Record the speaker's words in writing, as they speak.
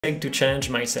to change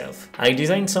myself. I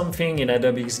designed something in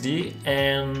Adobe XD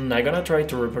and I'm gonna try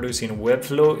to reproduce in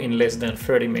Webflow in less than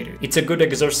 30 minutes. It's a good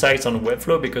exercise on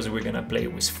Webflow because we're gonna play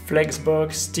with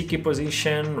flexbox, sticky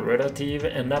position, relative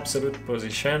and absolute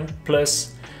position,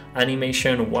 plus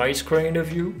animation widescreen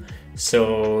view.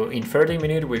 So in 30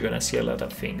 minutes we're gonna see a lot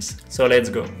of things. So let's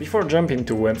go. Before jumping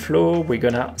to Webflow, we're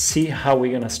gonna see how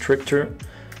we're gonna structure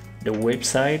the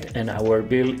website and our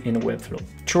build in Webflow.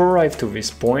 To arrive to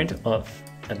this point of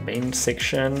a main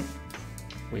section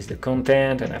with the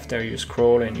content, and after you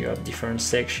scroll and you have different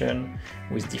section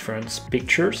with different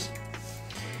pictures,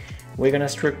 we're gonna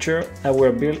structure our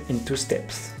build in 2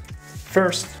 steps.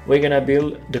 First, we're gonna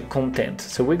build the content.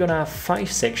 So we're gonna have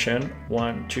 5 sections,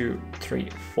 1, 2, 3,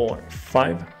 4,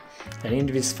 5. And in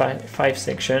this 5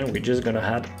 section, we're just gonna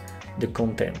add the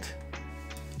content.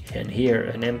 And here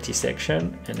an empty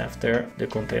section, and after the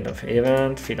content of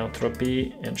event,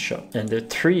 philanthropy and shop. And the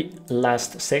 3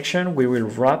 last section we will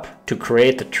wrap to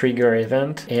create a trigger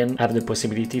event and have the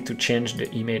possibility to change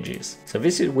the images. So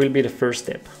this will be the first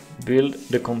step, build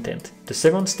the content. The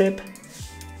second step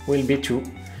will be to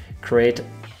create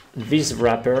this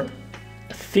wrapper,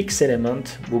 a fixed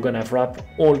element. We're gonna wrap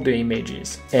all the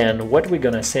images. And what we're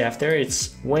gonna say after,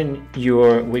 it's when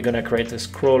we're gonna create a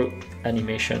scroll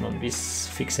animation on this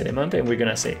fixed element, and we're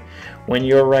gonna say when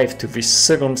you arrive to this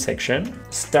second section,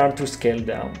 start to scale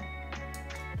down,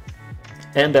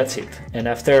 and that's it. And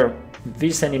after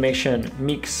this animation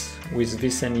mix with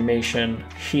this animation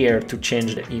here to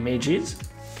change the images,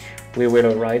 we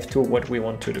will arrive to what we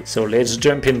want to do. So let's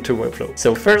jump into Webflow.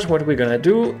 So first what we're gonna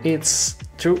do is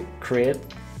to create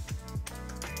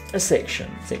a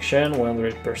section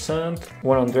 100%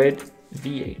 100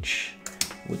 VH.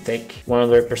 We take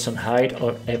 100% height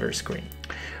of every screen.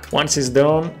 Once it's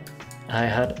done, I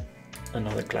had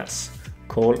another class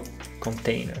called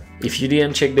container. If you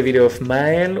didn't check the video of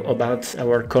Mael about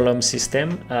our column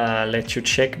system, let you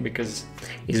check because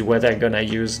it's what I'm gonna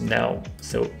use now.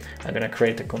 So I'm gonna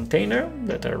create a container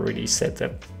that I already set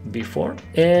up before,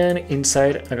 and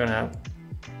inside I'm gonna have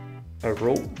a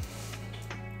row,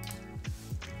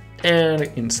 and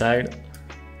inside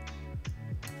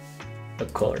a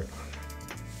color.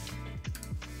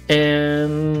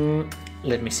 And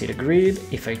let me see the grid.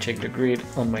 If I check the grid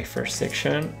on my first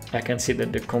section, I can see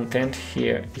that the content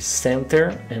here is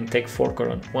center and take 4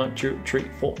 columns. 1, 2, 3,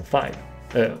 4, 5.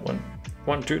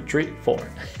 1, 2, 3, 4.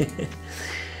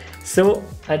 So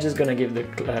I'm just gonna give the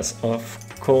class of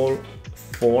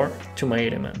call4 to my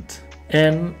element.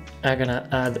 And I'm gonna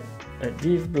add a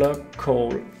div block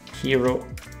called hero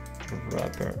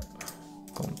wrapper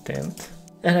content.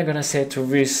 And I'm gonna set to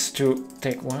this to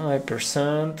take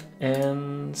 100%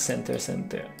 and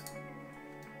center.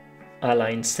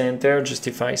 Align center,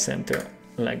 justify center,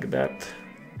 like that.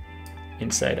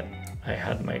 Inside I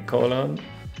had my column.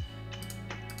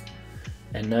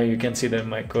 And now you can see that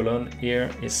my column here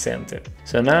is centered.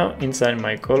 So now inside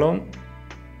my column,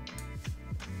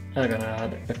 I'm gonna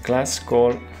add a class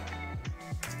called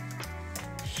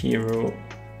hero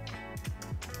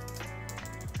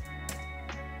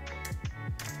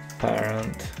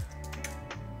parent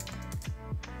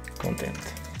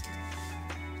content.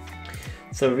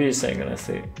 So this I'm gonna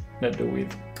say that the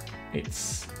width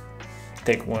it's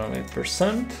take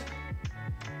 100%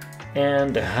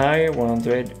 and the height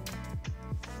 100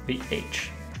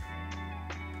 VH.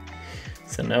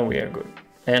 So now we are good.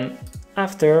 And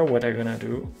after what I'm gonna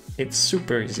do, it's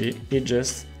super easy. It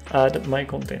just add my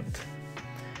content.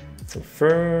 So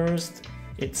first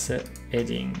it's a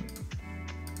heading.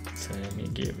 So let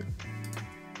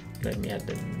me add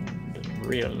the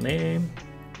real name.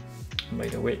 By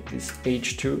the way, this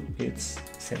H2 it's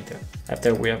center.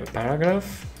 After we have a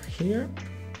paragraph here.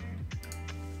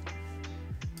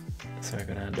 So I'm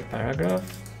gonna add the paragraph.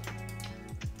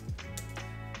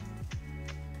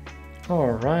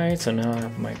 Alright, so now I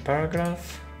have my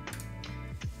paragraph.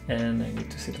 And I need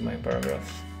to set my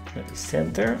paragraph at the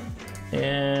center.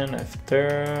 And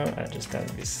after I just add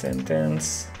this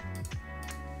sentence.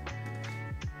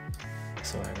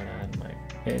 So I'm gonna add my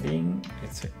heading,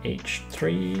 it's a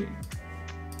H3,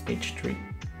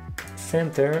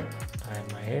 center, I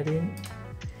have my heading.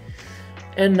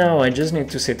 And now I just need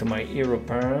to set my hero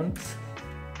parent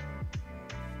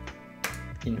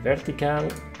in vertical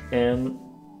and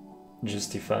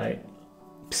justify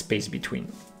space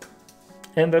between.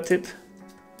 And that's it.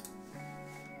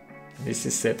 This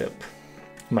is set up.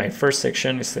 My first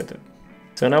section is set up.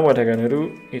 So now what I'm gonna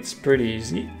do, it's pretty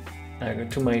easy. I go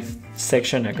to my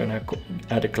section, I'm gonna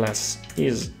add a class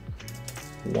is1.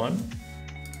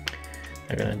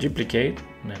 I'm gonna duplicate,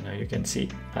 and now you can see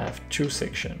I have 2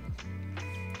 sections.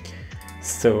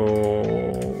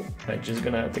 So I'm just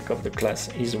gonna take off the class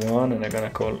is1 and I'm gonna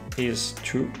call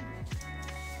is2.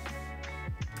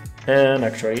 And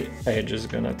actually I'm just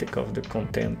gonna take off the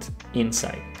content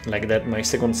inside. Like that, my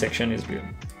second section is built.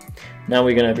 Now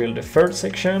we're gonna build the third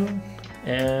section.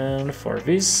 And for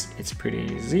this, it's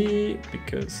pretty easy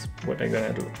because what I'm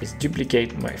gonna do is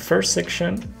duplicate my first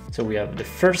section. So we have the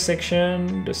first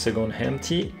section, the second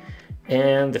empty,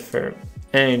 and the third.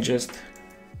 And just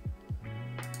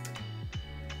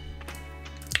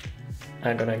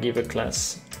I'm gonna give a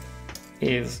class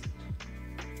is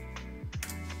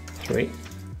 3.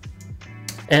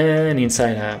 And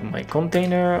inside I have my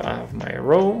container, I have my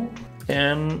row,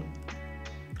 and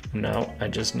now I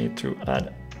just need to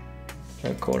add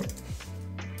a call.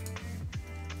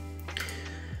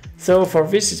 So for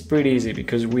this it's pretty easy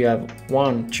because we have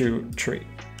 1, 2, 3.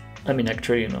 I mean,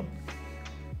 actually no.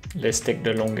 Let's take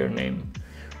the longer name.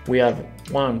 We have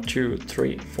 1, 2,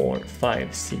 3, 4,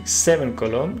 5, 6, 7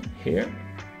 columns here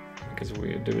because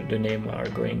we do the name are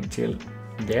going till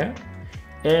there,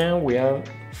 and we have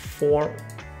 4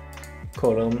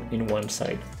 columns in one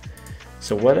side.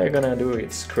 So what I'm gonna do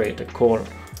is create a call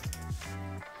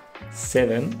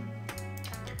 7.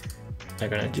 I'm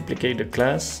gonna duplicate the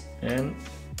class and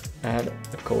add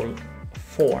a call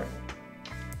 4.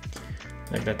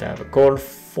 Like that, I have a call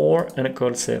 4 and a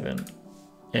call 7.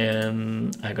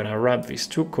 And I'm gonna wrap these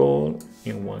two calls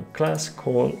in one class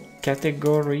called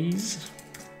categories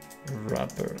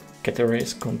wrapper.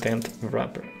 Categories content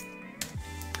wrapper.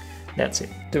 That's it.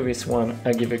 To this one,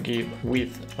 I give a give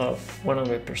width of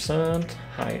 100%,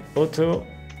 high auto.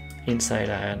 Inside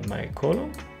I add my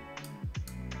column.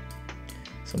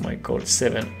 So my call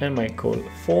 7 and my call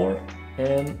 4,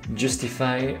 and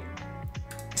justify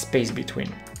space between.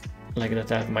 Like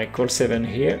that, I have my call 7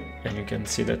 here, and you can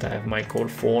see that I have my call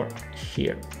 4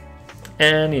 here.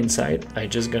 And inside, I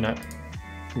just gonna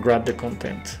grab the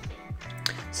content.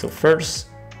 So first,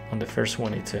 on the first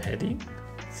one, it's a heading.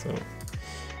 So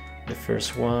the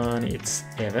first one, it's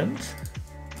event.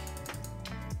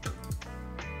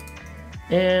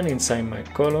 And inside my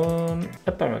column,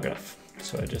 a paragraph.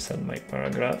 So I just add my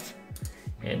paragraph,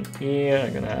 and here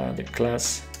I'm gonna add the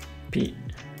class P.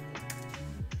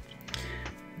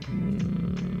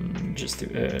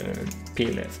 P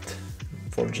left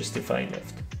for justify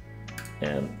left,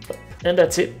 and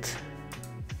that's it.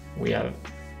 We have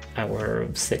our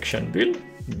section built,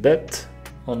 but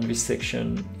on this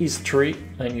section is 3,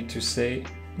 I need to say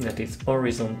that it's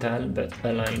horizontal but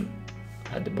aligned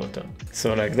at the bottom.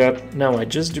 So like that, now I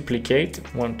just duplicate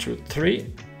 1, 2,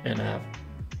 3, and I have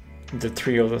the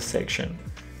 3 other section.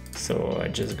 So I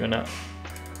just gonna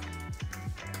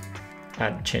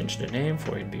change the name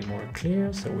for it to be more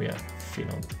clear. So we have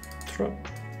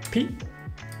philanthropy.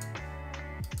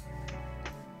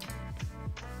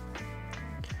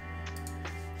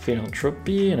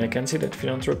 Philanthropy, and I can see that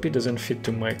philanthropy doesn't fit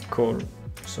to my call.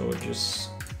 So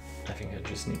I think I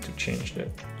just need to change that.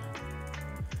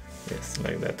 Yes,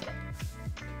 like that.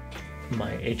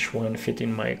 My H1 fit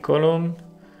in my column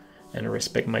and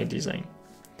respect my design.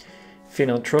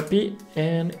 Philanthropy,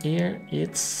 and here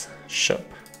it's shop.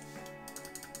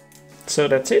 So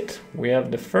that's it. We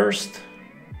have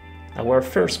our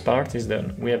first part is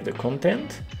done. We have the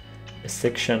content, a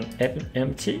section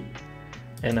empty,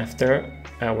 and after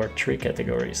our 3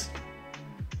 categories.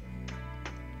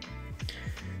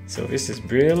 So this is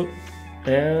built,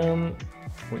 and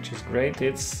which is great.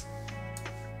 It's,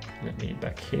 let me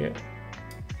back here.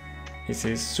 This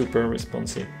is super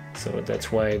responsive. So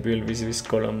that's why I built this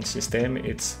column system.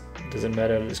 It doesn't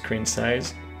matter the screen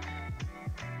size.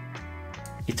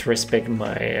 It respects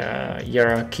my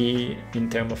hierarchy in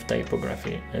terms of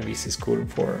typography, and this is cool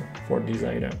for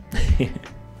designer.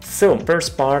 So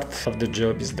first part of the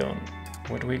job is done.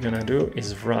 What we're gonna do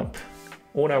is wrap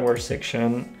all our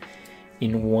section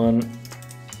in one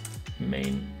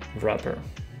main wrapper.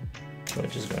 So I'm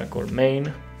just gonna call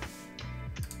main,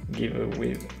 give a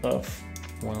width of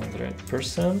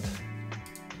 100%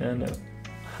 and a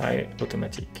high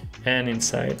automatic. And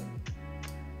inside,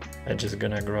 I'm just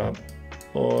gonna grab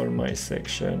all my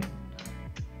section.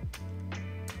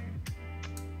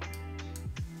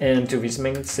 And to this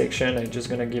main section, I'm just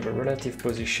gonna give a relative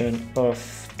position of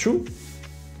 2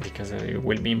 because it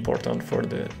will be important for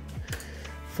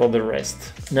the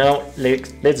rest. Now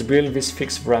let's build this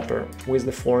fixed wrapper with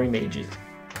the 4 images.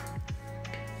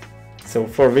 So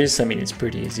for this, I mean, it's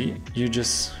pretty easy. You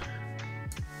just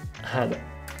add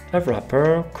a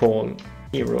wrapper called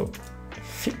hero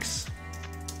fix.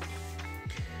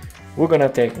 We're gonna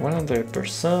take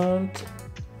 100%,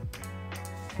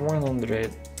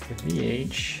 100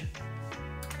 VH,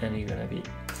 and you're gonna be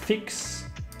fix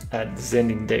add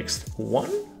z-index 1,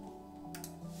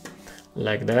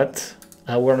 like that.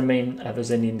 Our main have a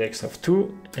z-index of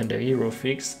 2 and the hero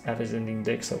fix have a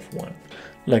z-index of 1.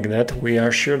 Like that, we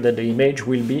are sure that the image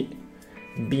will be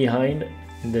behind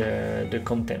the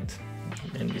content,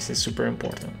 and this is super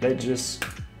important. Let's just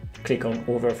click on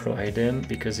overflow hidden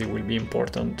because it will be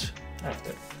important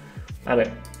after.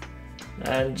 I'm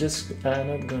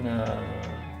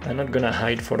not gonna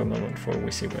hide for the moment for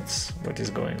we see what is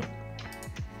going on.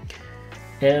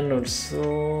 And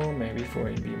also maybe for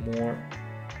it be more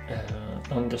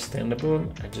understandable,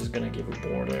 I'm just gonna give a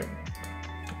border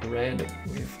red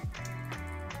with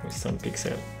some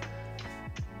pixel.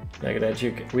 Like that,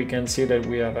 we can see that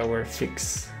we have our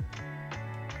fix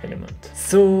element.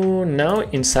 So now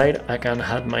inside I can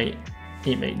add my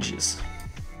images.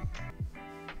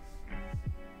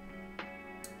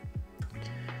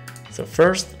 So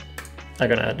first I'm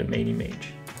gonna add the main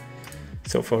image.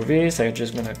 So for this I'm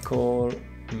just gonna call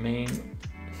main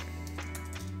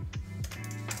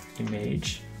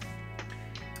image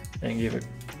and give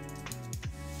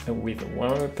a width of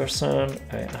 100%.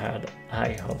 I add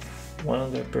height of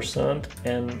 100%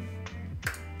 and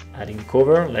adding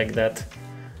cover like that.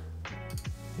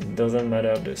 It doesn't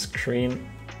matter the screen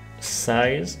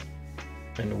size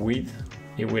and width,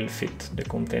 it will fit, the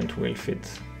content will fit.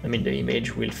 I mean the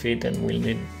image will fit and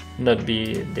will not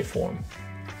be deformed.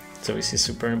 So this is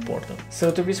super important.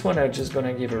 So to this one I'm just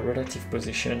gonna give a relative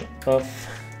position of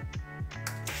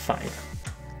 5.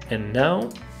 And now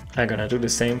I'm gonna do the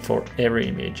same for every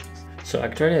image. So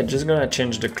actually I'm just gonna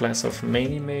change the class of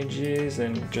main images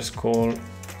and just call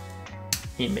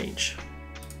image.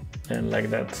 And like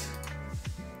that.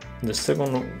 The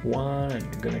second one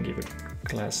I'm gonna give a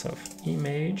class of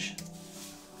image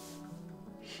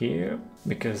here,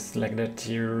 because like that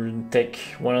you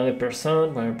take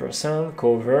 100%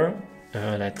 cover,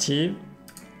 relative.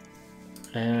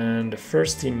 And the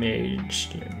first image,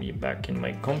 let me back in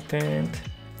my content,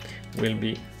 will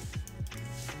be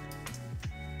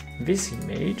this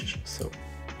image. So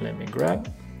let me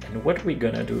grab, and what we're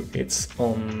gonna do, it's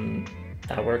on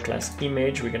our class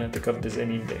image, we're gonna take off the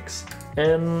z-index,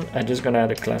 and I'm just gonna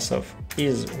add a class of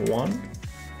is1,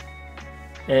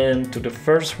 and to the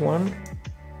first one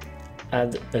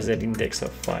add a z-index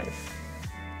of 5.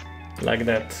 Like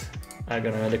that, I'm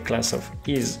gonna add a class of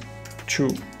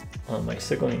is2 on my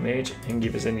second image and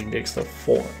give us an index of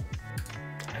 4.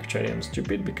 Actually I'm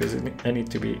stupid because I need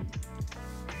to be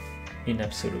in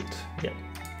absolute. Yeah,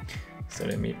 so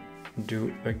let me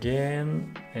do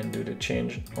again and do the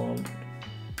change on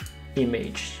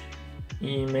image,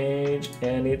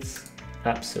 and it's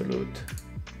absolute,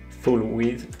 full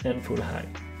width and full height.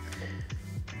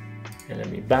 And let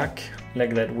me back,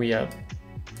 like that we have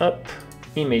up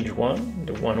image 1,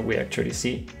 the one we actually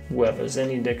see, we have a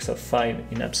z-index of 5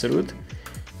 in absolute,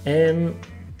 and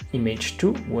image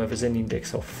 2 we have a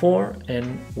z-index of 4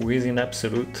 and within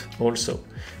absolute also,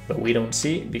 but we don't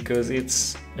see because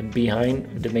it's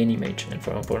behind the main image. And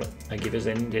for example I give a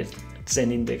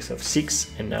z-index of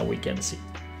 6 and now we can see.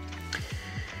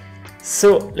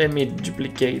 So let me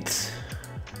duplicate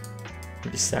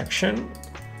this action.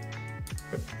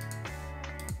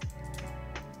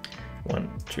 1,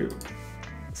 2.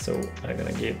 So I'm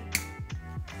gonna give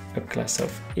a class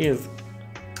of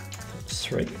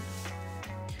is3,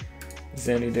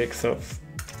 z-index of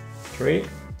 3.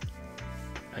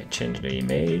 I change the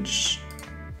image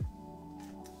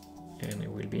and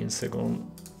it will be in second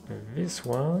this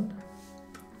one,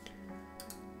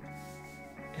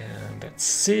 and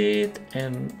that's it.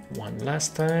 And one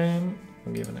last time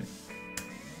I'm giving it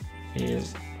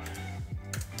is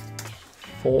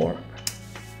 4.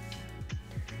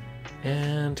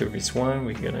 And to this one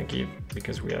we're gonna give,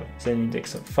 because we have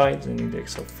z-index of 5,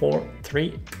 z-index of 4,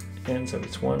 3, and so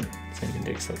this one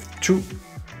z-index of 2,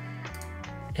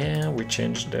 and we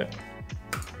change the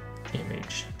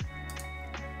image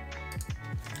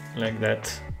like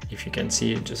that. If you can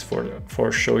see, just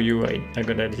for show you, I'm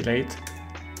gonna delete.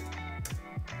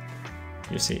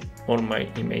 You see all my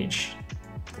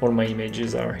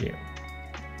images are here.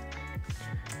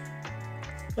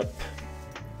 Up.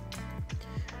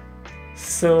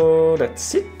 So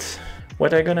that's it.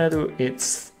 What I'm gonna do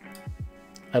is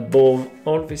above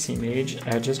all this image,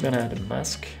 I'm just gonna add a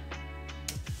mask.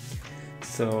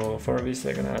 So for this,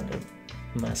 I'm gonna add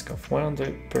a mask of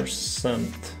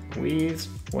 100% width,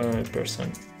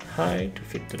 100% height to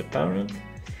fit to the parent,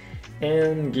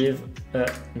 and give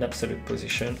an absolute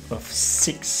position of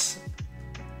 6.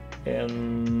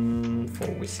 And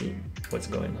for we see what's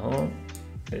going on,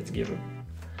 let's give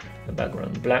a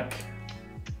background black,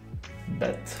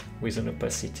 but with an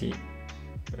opacity,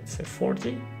 let's say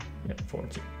 40. Yeah,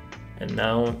 40. And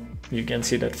now you can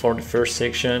see that for the first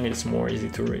section, it's more easy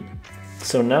to read.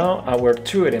 So now our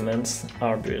two elements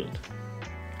are built.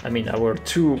 I mean, our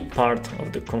two part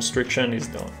of the construction is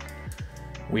done.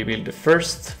 We build the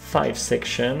first 5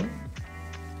 section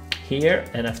here,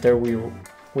 and after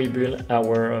we build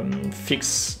our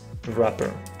fix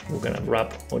wrapper. We're gonna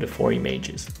wrap all the 4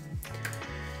 images.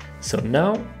 So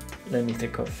now, let me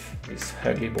take off this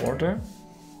ugly border.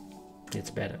 It's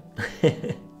better.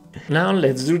 Now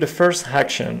let's do the first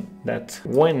action, that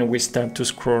when we start to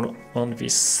scroll on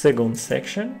this second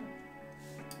section,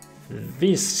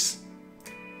 this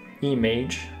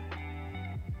image,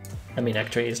 I mean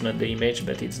actually it's not the image,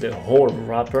 but it's the whole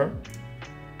wrapper,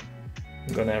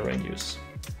 I'm gonna reduce.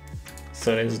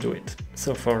 So let's do it.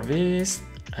 So for this,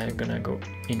 I'm gonna go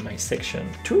in my section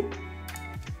 2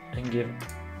 and give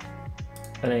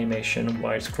an animation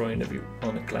while scrolling the view.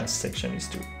 On the class section is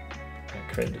 2.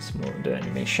 I create the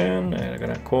animation. I'm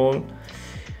gonna call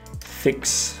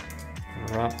fix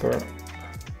wrapper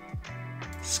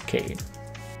scale.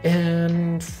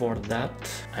 And for that,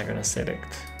 I'm gonna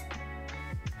select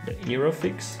the hero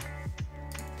fix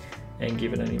and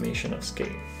give an animation of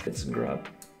scale. Let's grab.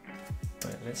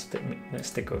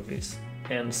 Let's take off this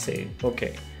and say,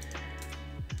 okay,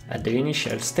 at the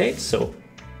initial state, so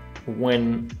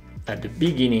when at the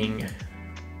beginning,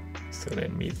 so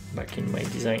let me back in my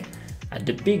design, at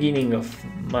the beginning of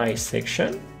my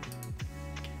section,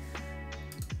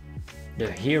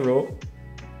 the hero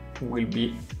will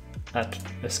be at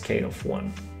a scale of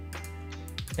 1.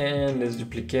 And let's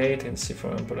duplicate and see,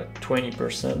 for example, at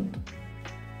 20%.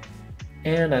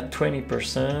 And at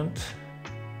 20%,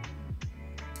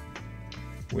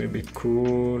 will be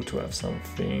cool to have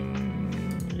something,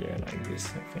 yeah, like this,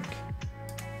 I think.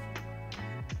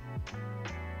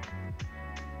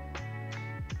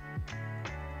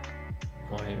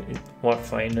 Well,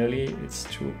 finally, it's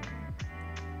too.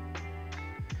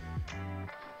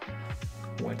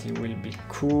 What it will be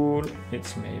cool,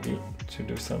 it's maybe to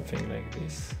do something like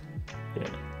this. Yeah.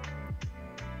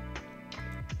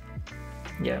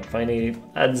 Yeah, finally,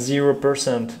 at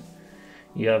 0%,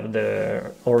 you have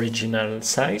the original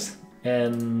size,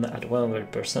 and at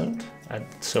 100%,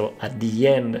 so at the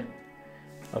end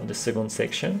of the second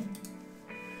section,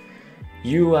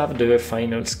 you have the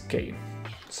final scale.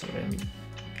 So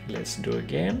let's do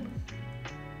again.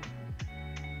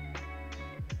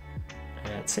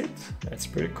 That's it. That's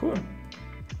pretty cool.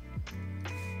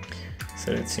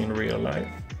 So let's see in real life.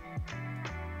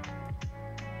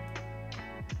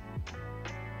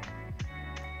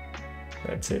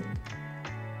 That's it.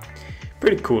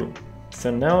 Pretty cool.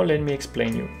 So now let me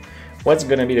explain you what's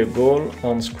gonna be the goal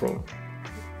on scroll.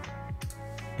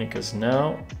 Because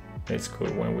now it's cool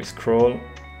when we scroll,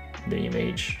 the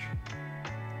image,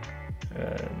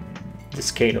 the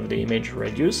scale of the image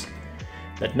reduce.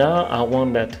 But now I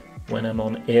want that when I'm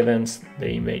on events, the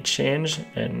image change,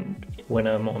 and when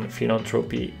I'm on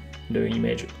philanthropy, the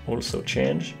image also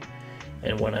change,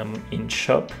 and when I'm in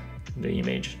shop, the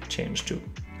image change too.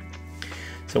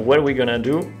 So what we're gonna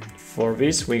do for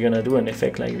this, we're gonna do an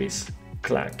effect like this: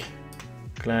 clack,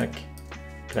 clack,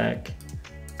 clack,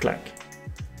 clack.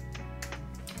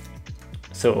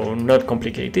 So not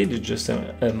complicated, it's just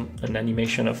an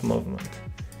animation of movement.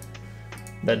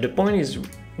 But the point is,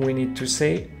 we need to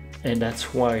say, and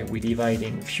that's why we divide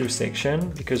in few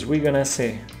sections, because we're gonna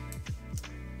say,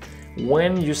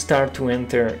 when you start to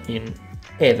enter in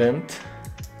event,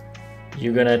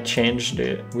 you're gonna change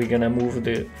we're gonna move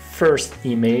the first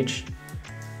image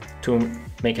to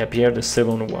make appear the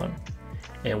second one.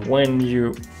 And when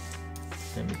you,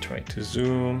 let me try to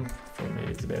zoom, for me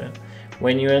it's better.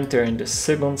 When you enter in the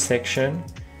second section,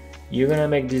 you're gonna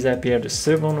make disappear the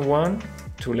second one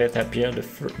to let appear the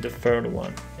third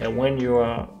one. And when you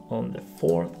are on the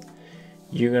fourth,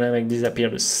 you're gonna make disappear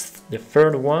the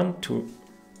third one to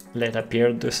let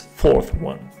appear the fourth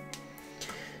one.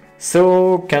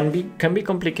 So can be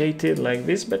complicated like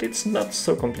this, but it's not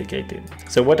so complicated.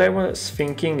 So what I was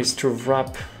thinking is to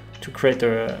create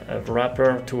a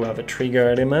wrapper to have a trigger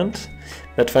element,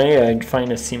 but finally I'd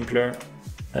find a simpler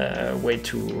way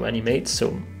to animate.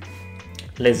 So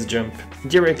let's jump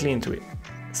directly into it.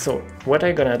 So what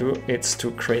I'm gonna do is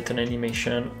to create an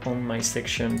animation on my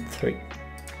section 3.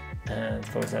 And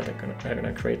for that, I'm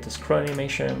gonna create a scroll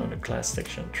animation on the class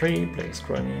section 3, play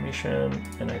scroll animation,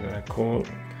 and I'm gonna call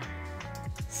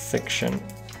section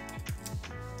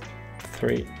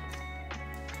 3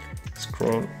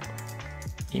 scroll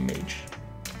image.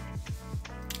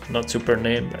 Not super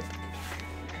name, but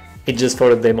it's just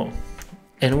for the demo.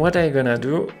 And what I'm gonna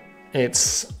do,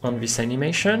 it's on this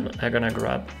animation, I'm gonna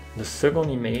grab the second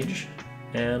image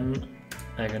and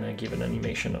I'm gonna give an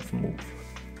animation of move.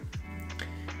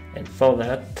 And for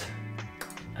that,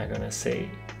 I'm gonna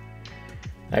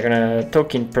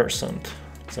talk in percent.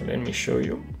 So let me show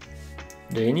you.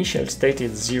 The initial state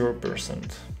is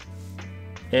 0%.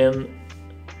 And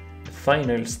the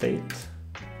final state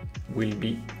will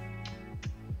be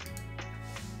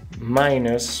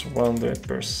minus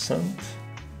 100%.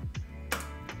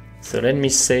 So let me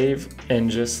save and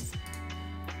just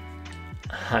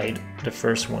hide the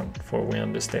first one for we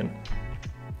understand.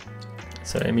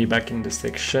 So let me back in the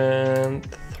section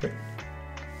 3.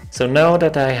 So now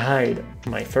that I hide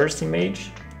my first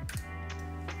image,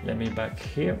 let me back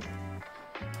here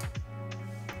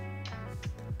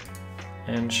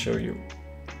and show you.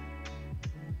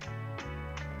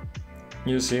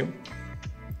 You see,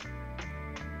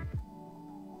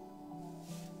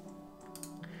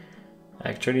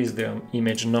 actually is the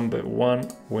image number 1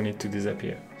 we need to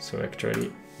disappear. So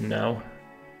actually now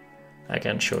I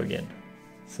can show again.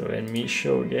 So let me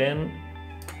show again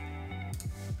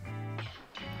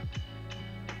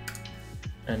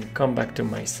and come back to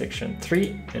my section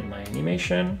 3 and my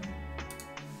animation.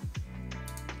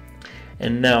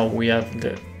 And now we have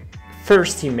the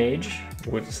first image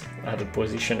with at a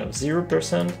position of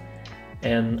 0%,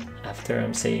 and after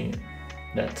I'm saying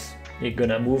that it's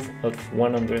gonna move of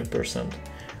 100%.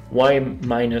 Why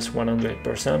minus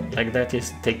 100%? Like that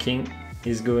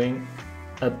is going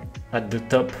up at the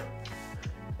top.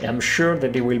 I'm sure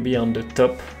that it will be on the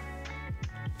top.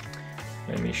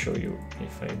 Let me show you.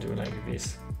 If I do like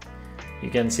this,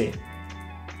 you can see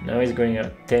now it's going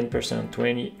at 10%,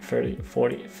 20, 30,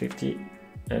 40, 50.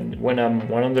 And when I'm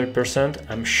 100%,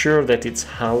 I'm sure that it's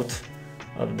out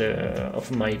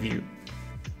of my view.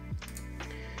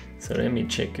 So let me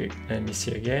check it. Let me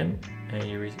see again, and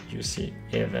you see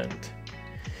event.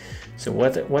 So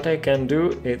what I can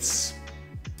do, it's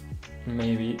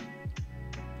maybe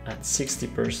at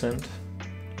 60%,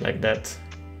 like that.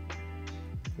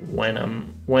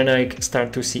 When I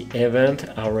start to see event,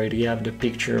 I already have the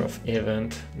picture of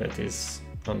event that is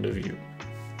on the view.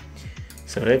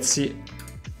 So let's see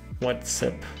what's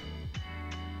up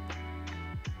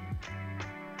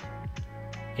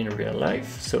in real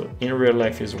life. So in real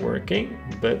life is working,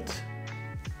 but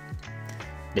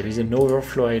there is an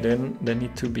overflow item that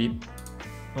need to be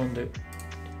on the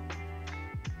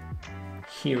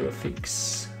hero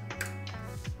fix.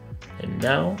 And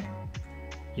now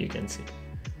you can see.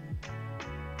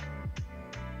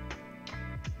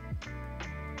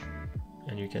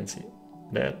 And you can see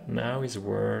that now is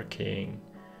working.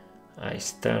 I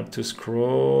start to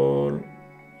scroll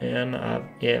and have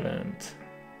event.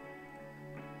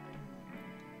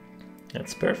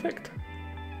 That's perfect.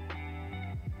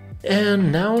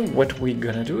 And now what we're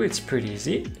gonna do, it's pretty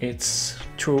easy. It's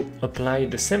to apply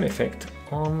the same effect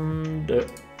on the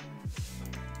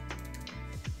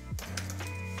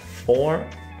 4.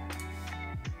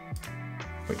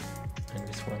 Wait, and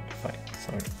this one 5,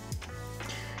 sorry.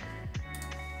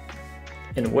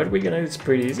 And what we're gonna do is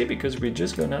pretty easy because we're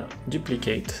just gonna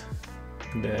duplicate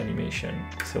the animation.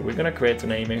 So we're gonna create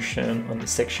an animation on the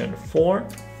section 4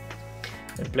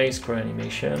 and play scroll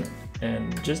animation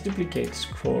and just duplicate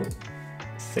scroll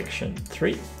section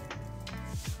 3.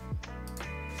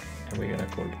 And we're gonna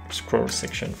call scroll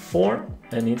section 4,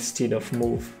 and instead of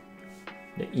move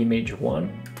the image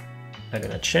 1, I'm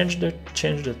gonna change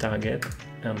the target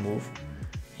and move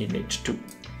image 2.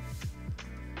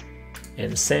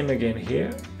 And same again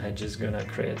here, I'm just gonna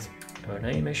create an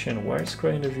animation while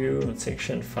scrolling the view on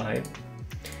section 5,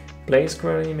 play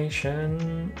scroll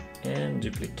animation and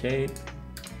duplicate,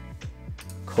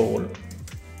 call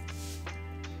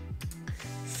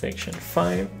section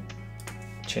 5,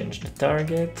 change the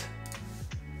target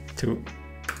to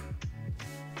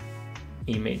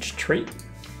image 3,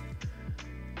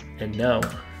 and now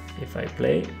if I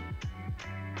play,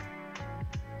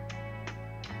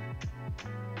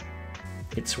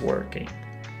 it's working.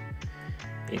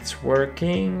 It's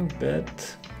working,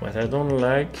 but what I don't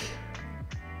like,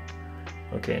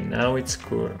 okay, now it's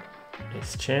cool.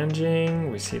 It's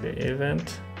changing, we see the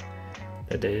event,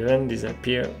 but the event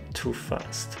disappear too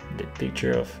fast. The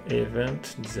picture of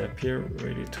event disappear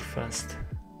really too fast.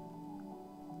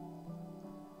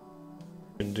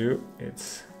 What I do,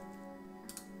 it's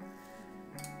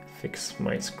fix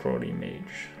my scroll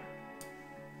image.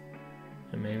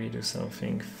 And maybe do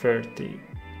something 30,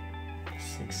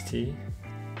 60.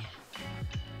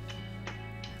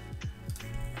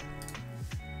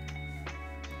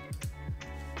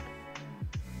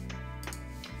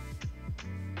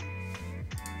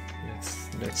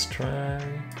 Let's try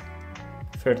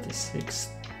 30,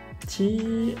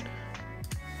 60.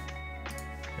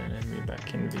 And let Maybe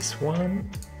back in this one.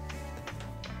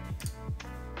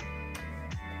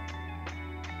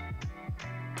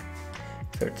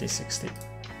 $30.60.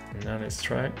 Now let's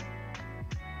try.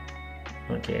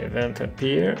 Okay, event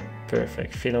appear,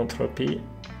 perfect, philanthropy,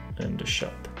 and the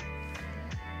shop.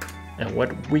 And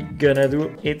what we're gonna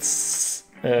do is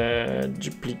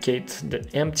duplicate the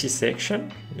empty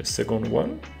section, the second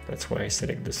one. That's why I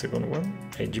select the second one.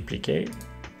 I duplicate.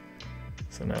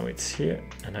 So now it's here,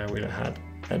 and I will add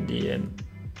at the end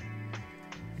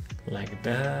like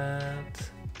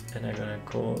that. And I'm gonna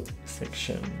call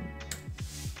section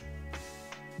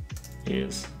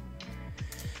is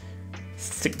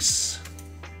 6.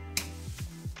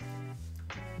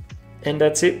 And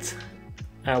that's it.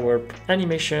 Our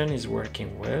animation is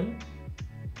working well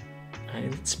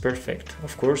and it's perfect.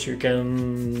 Of course, you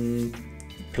can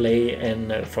play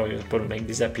and for example make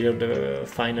disappear the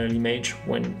final image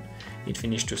when it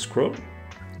finishes to scroll.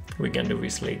 We can do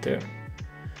this later,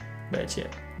 but yeah,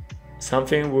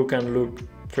 something we can look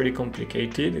pretty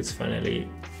complicated, it's finally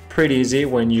pretty easy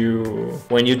when you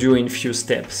do in few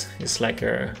steps. It's like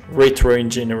a retro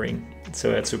engineering.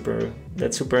 So that's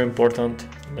super important,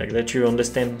 like that you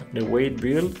understand the way it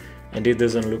built and it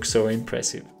doesn't look so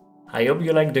impressive. I hope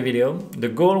you liked the video. The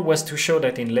goal was to show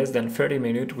that in less than 30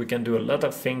 minutes we can do a lot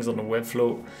of things on the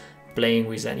Webflow, playing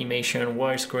with animation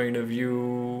while scrolling the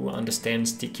view, understand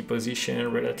sticky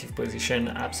position, relative position,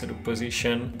 absolute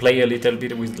position, play a little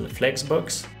bit with the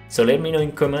flexbox. So let me know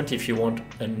in comment if you want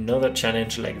another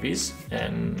challenge like this,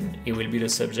 and it will be the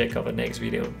subject of the next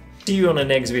video. See you on the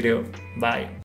next video. Bye.